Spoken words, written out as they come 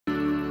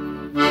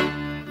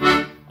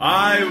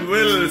I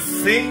will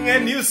sing a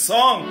new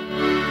song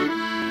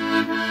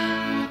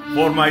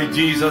for my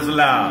Jesus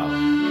love.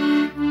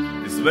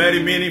 It's a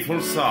very meaningful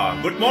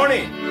song. Good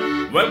morning.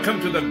 Welcome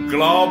to the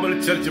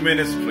Global Church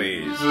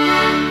Ministries.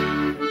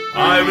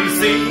 I will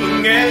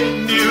sing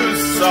a new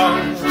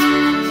song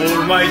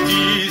for my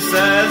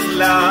Jesus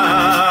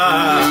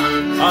love.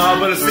 I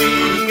will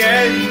sing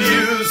a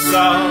new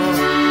song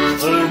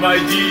for my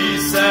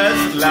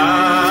Jesus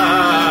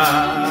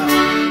love.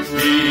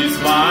 He's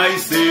my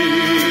Savior.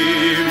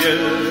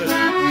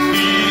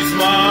 He's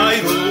my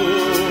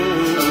hope.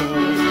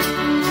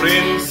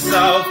 Prince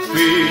of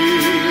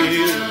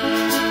Peace.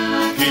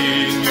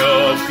 King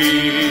of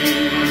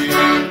Kings.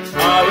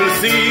 I will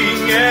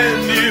sing a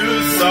new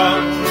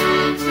song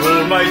for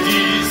my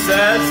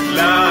Jesus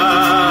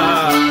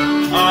love.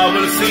 I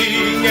will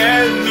sing a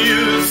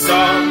new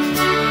song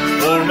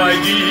for my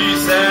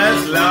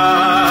Jesus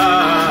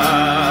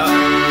love.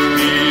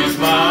 He's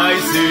my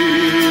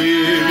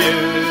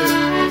Savior.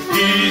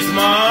 He's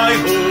my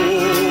hope.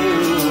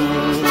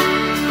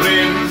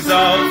 Prince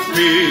of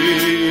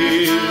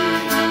Peace.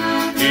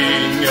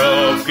 King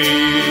of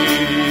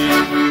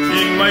Kings.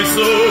 In my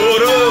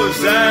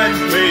sorrows and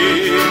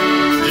pain,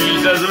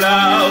 Jesus'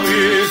 love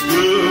is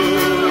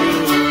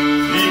good.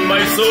 In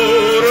my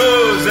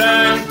sorrows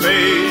and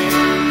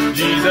pain,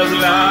 Jesus'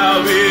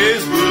 love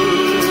is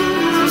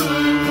good.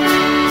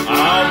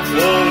 I'm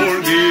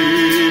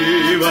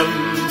forgiven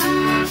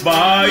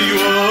by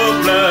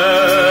your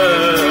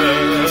blood.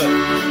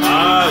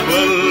 I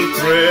will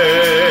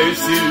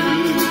praise you,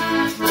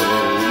 oh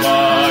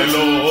my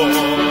Lord.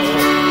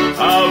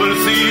 I will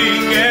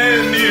sing a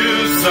new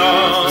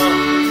song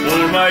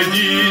for my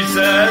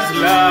Jesus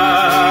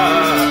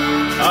love.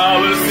 I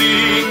will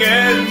sing a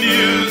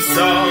new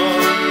song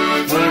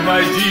for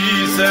my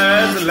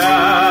Jesus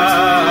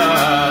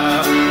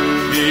love.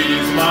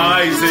 He's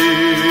my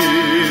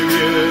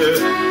Savior.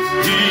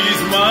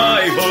 He's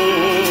my hope.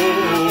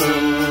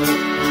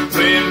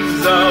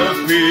 Prince of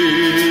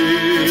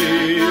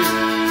Peace.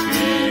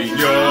 King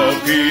of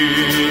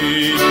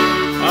Kings.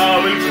 I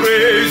will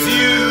praise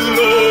you,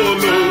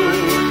 Lord,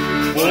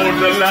 for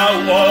the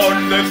love on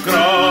the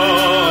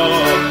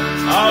cross.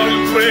 I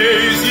will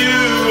praise you,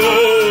 oh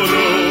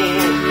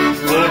Lord,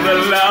 for the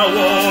love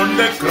on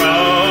the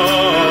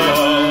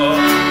cross.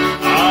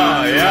 I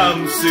am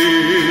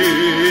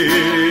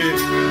sick.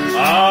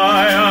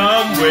 I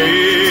am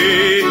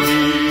waiting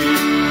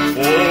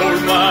for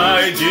my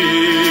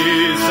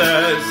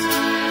Jesus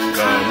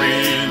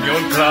coming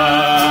on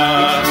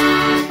cloud.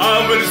 I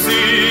will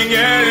sing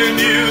a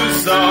new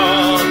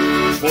song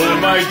for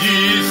my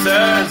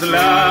Jesus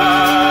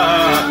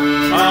love.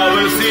 I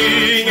will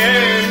sing a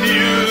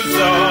new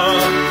song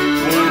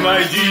for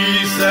my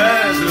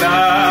Jesus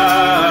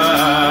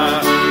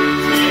love.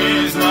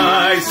 He's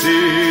my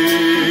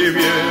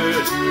Savior.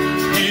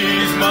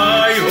 He's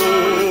my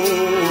hope.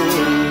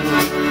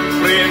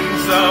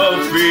 Prince of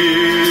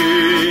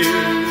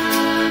Peace.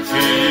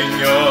 King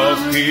of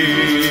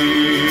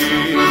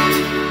Kings.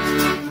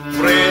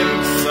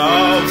 Prince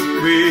of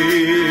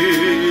Peace.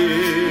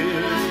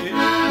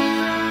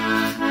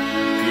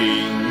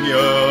 King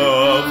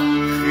of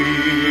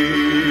Kings.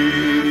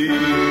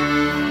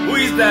 Who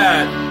is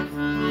that?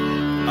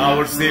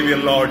 Our Savior,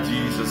 Lord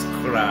Jesus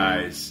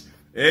Christ.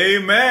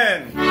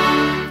 Amen.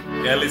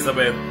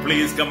 Elizabeth,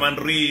 please come and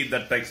read the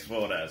text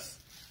for us.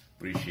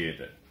 Appreciate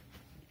it.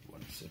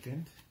 1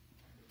 second.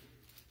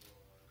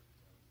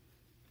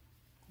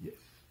 Yes.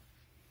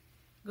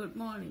 Good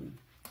morning.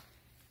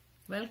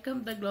 Welcome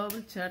to the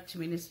Global Church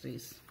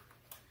Ministries.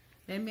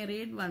 Let me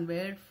read one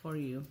word for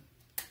you.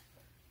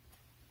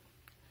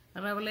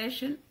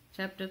 Revelation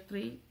chapter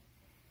 3,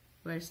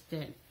 verse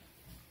 10.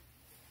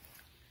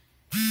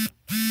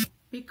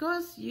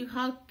 Because you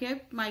have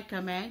kept my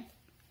command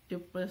to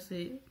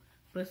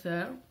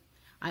preserve,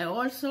 I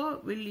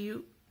also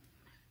will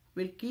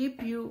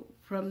keep you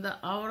from the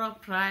hour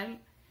of trial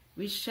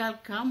which shall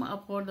come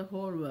upon the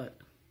whole world,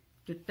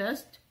 to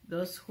test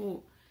those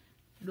who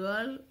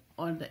dwell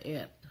on the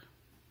earth.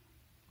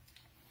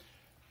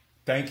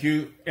 Thank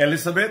you,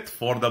 Elizabeth,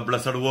 for the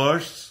blessed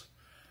words.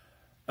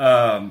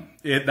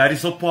 That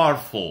is so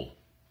powerful.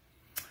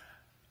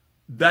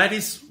 That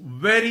is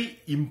very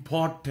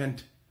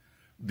important,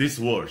 this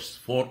verse,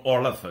 for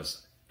all of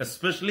us,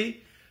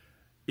 especially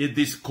in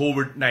these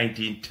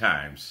COVID-19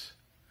 times.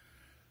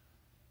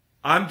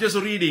 I'm just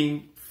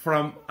reading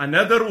from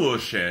another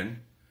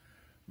version,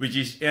 which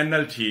is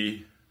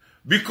NLT.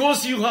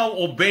 Because you have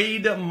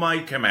obeyed my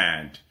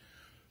command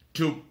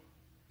to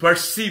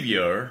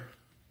persevere,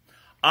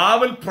 I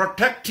will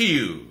protect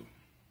you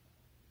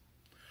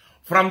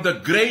from the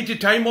great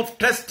time of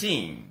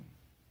testing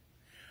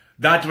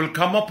that will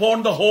come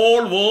upon the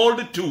whole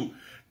world to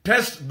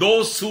test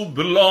those who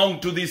belong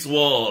to this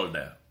world.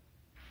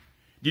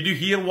 Did you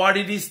hear what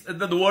it is that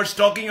the word's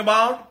talking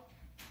about?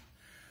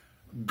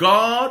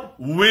 God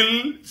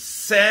will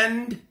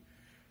send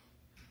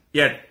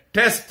a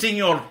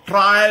testing or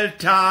trial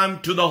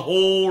time to the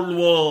whole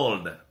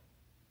world.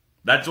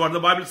 That's what the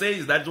Bible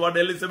says. That's what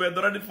Elizabeth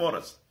read it for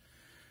us.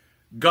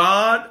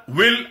 God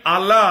will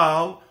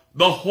allow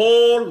the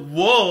whole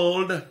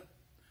world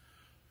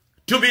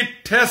to be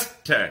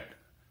tested.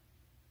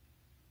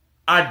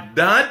 At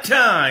that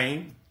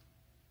time,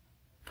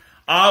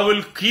 I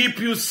will keep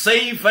you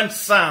safe and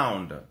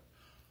sound.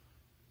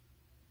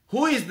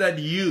 Who is that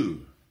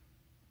you?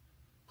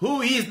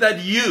 Who is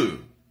that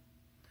you?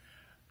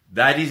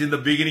 That is in the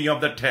beginning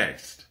of the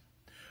text.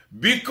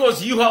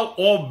 Because you have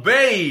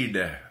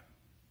obeyed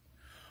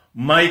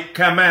my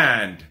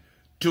command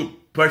to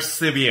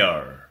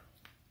persevere.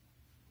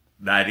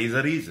 That is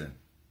the reason.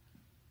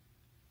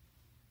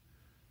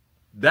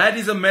 That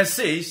is a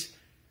message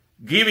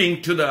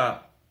giving to the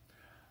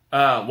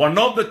one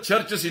of the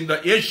churches in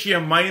the Asia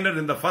Minor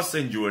in the first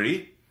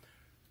century.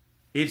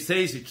 It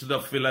says it's the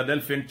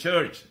Philadelphian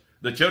church,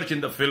 the church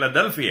in the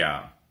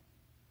Philadelphia.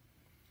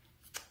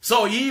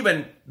 So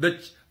even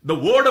the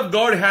word of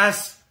God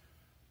has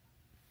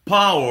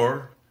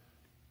power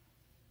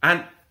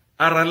and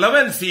a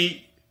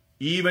relevancy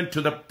even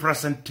to the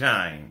present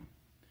time.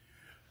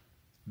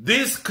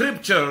 This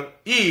scripture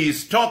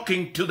is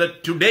talking to the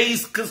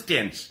today's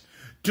Christians,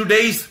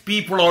 today's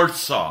people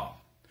also.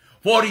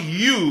 For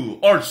you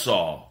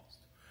also,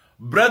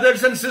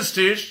 brothers and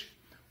sisters,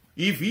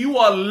 if you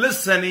are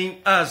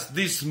listening us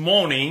this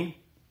morning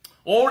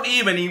or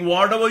evening,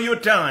 whatever your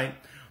time,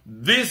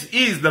 this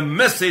is the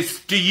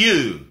message to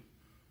you.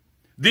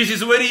 This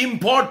is a very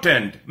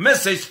important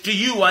message to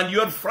you and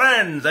your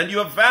friends and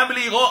your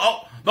family,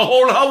 the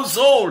whole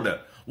household.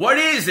 What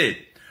is it?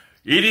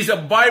 It is a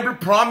Bible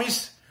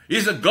promise. It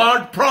is a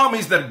God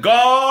promise that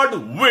God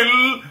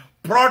will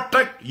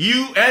protect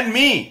you and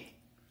me.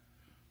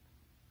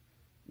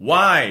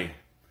 Why?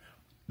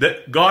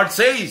 God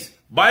says,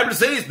 Bible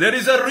says there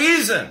is a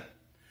reason.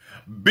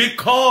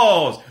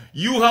 Because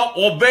you have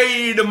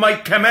obeyed my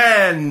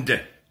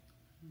command.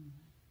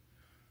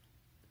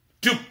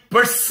 To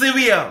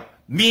persevere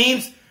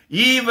means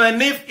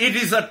even if it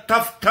is a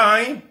tough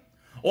time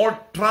or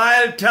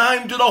trial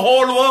time to the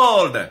whole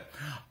world,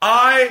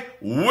 I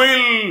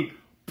will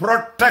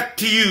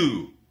protect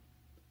you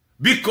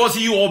because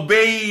you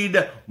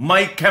obeyed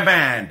my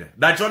command.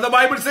 That's what the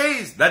Bible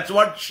says. That's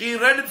what she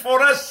read it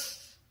for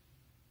us.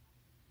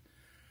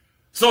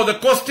 So the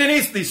question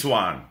is this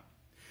one.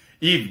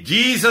 If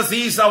Jesus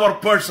is our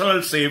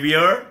personal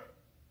Savior,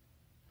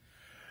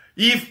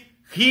 if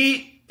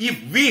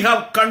we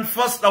have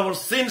confessed our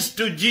sins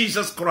to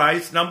Jesus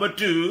Christ, number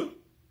 2,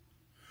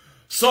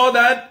 so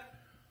that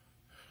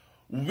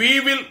we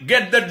will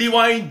get the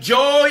divine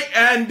joy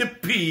and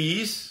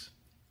peace,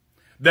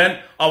 then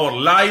our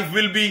life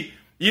will be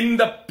in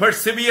the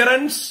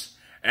perseverance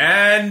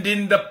and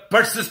in the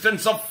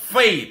persistence of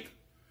faith.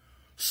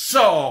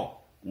 So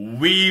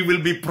we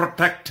will be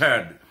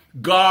protected.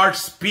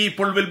 God's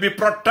people will be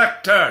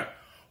protected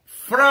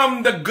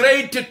from the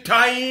great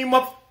time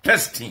of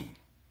testing.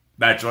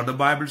 That's what the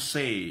Bible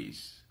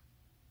says.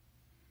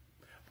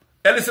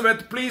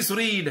 Elizabeth, please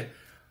read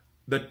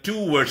the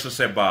 2 verses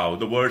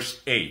above, the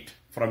verse 8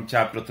 from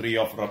chapter 3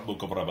 of the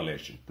book of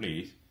Revelation,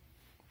 please.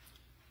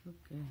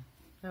 Okay.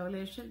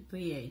 Revelation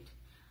 3:8.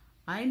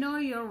 I know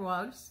your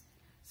works.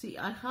 See,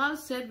 I have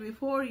set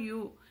before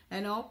you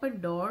an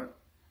open door,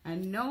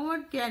 and no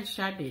one can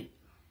shut it.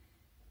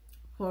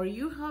 For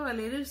you have a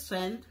little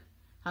strength,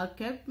 have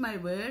kept my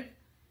word,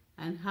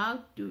 and have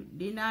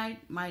denied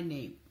my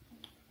name.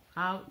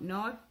 Have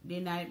not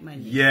denied my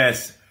name.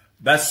 Yes,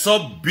 that's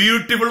so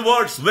beautiful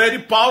words, very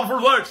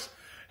powerful words.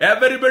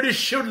 Everybody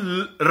should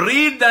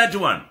read that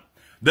one.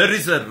 There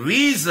is a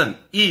reason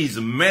is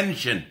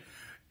mentioned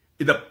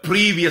in the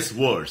previous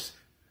verse,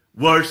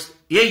 verse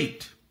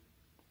 8.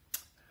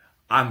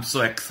 I'm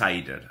so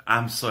excited.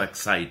 I'm so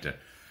excited.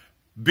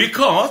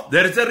 Because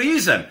there is a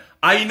reason.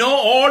 I know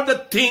all the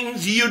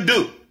things you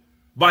do.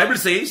 Bible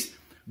says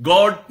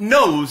God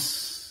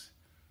knows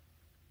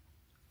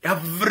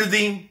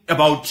everything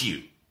about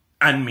you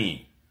and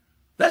me.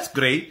 That's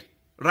great.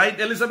 Right,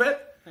 Elizabeth?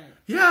 Right.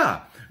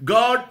 Yeah.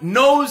 God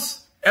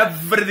knows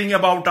everything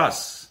about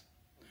us.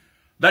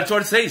 That's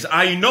what it says.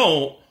 I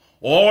know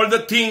all the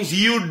things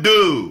you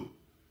do.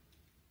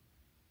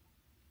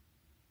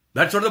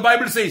 That's what the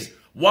Bible says.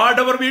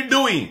 Whatever we're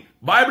doing,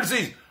 Bible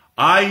says,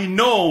 I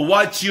know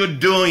what you're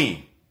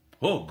doing.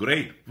 Oh,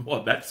 great.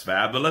 Oh, that's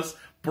fabulous.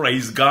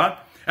 Praise God.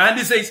 And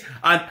he says,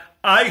 and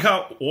I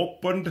have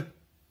opened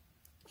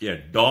a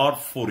door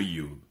for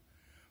you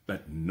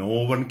that no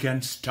one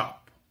can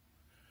stop.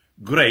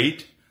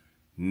 Great.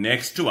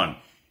 Next one.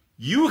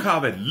 You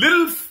have a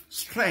little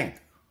strength.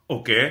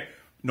 Okay.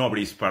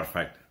 Nobody's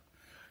perfect.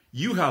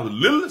 You have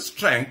little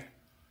strength,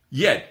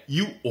 yet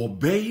you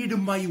obeyed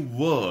my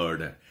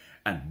word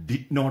and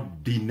did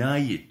not deny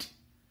it.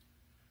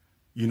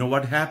 You know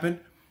what happened?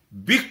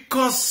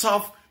 Because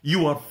of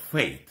your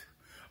faith,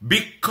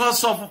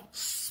 because of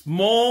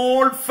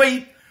small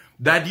faith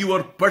that you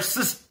are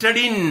persisted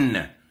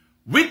in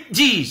with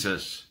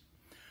Jesus,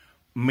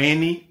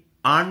 many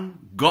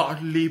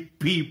ungodly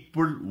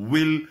people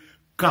will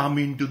come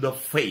into the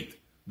faith.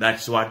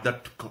 That's what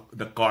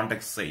the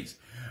context says.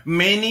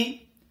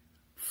 Many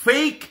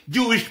fake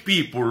Jewish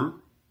people,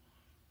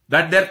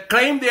 that they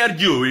claim they are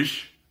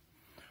Jewish,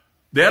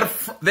 they're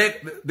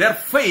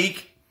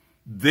fake,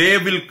 they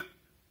will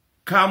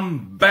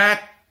come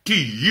back to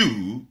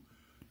you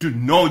to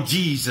know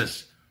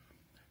Jesus.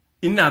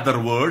 In other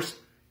words,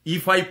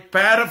 if I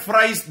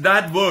paraphrase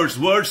that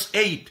verse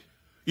 8,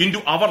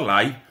 into our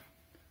life,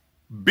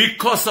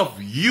 because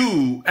of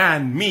you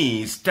and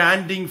me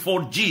standing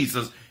for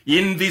Jesus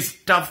in this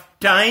tough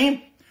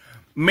time,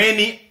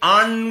 many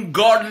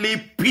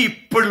ungodly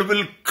people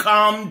will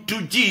come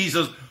to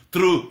Jesus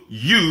through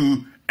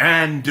you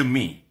and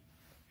me.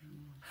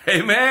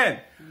 Amen.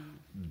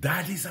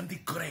 That is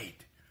something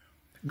great.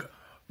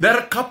 There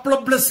are a couple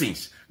of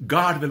blessings.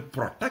 God will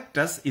protect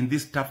us in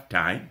this tough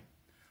time.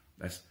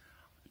 That's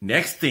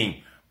next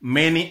thing.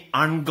 Many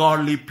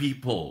ungodly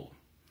people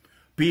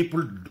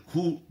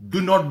who do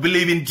not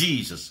believe in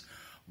Jesus,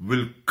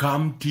 will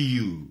come to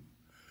you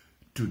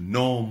to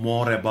know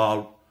more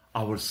about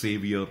our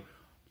Savior,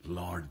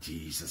 Lord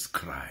Jesus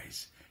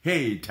Christ.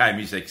 Hey, time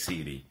is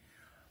exceeding.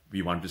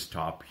 We want to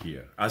stop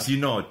here. As you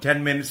know,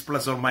 10 minutes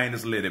plus or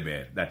minus a little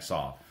bit. That's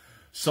all.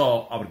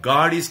 So our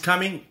God is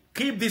coming.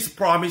 Keep this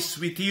promise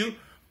with you.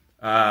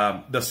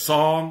 The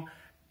song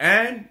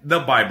and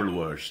the Bible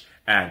verse.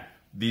 And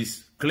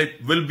this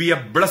clip will be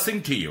a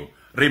blessing to you.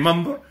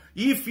 Remember,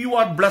 if you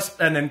are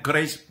blessed and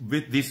encouraged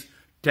with this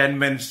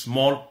 10-minute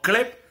small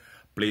clip,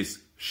 please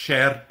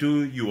share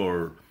to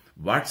your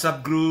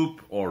WhatsApp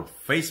group or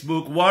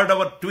Facebook,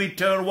 whatever,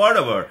 Twitter,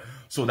 whatever.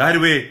 So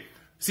that way,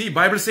 see,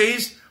 Bible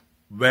says,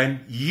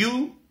 when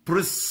you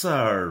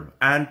preserve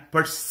and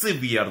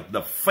persevere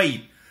the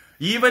faith,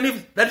 even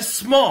if that is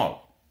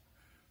small,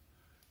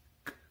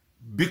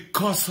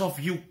 because of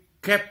you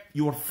kept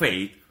your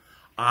faith,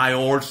 I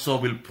also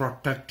will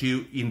protect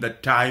you in the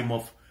time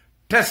of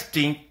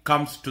testing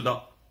comes to the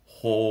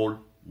whole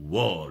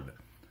world.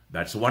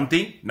 That's one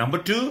thing. Number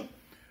two,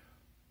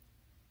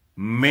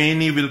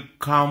 many will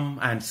come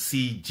and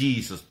see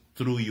Jesus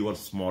through your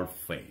small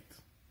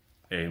faith.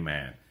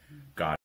 Amen. God.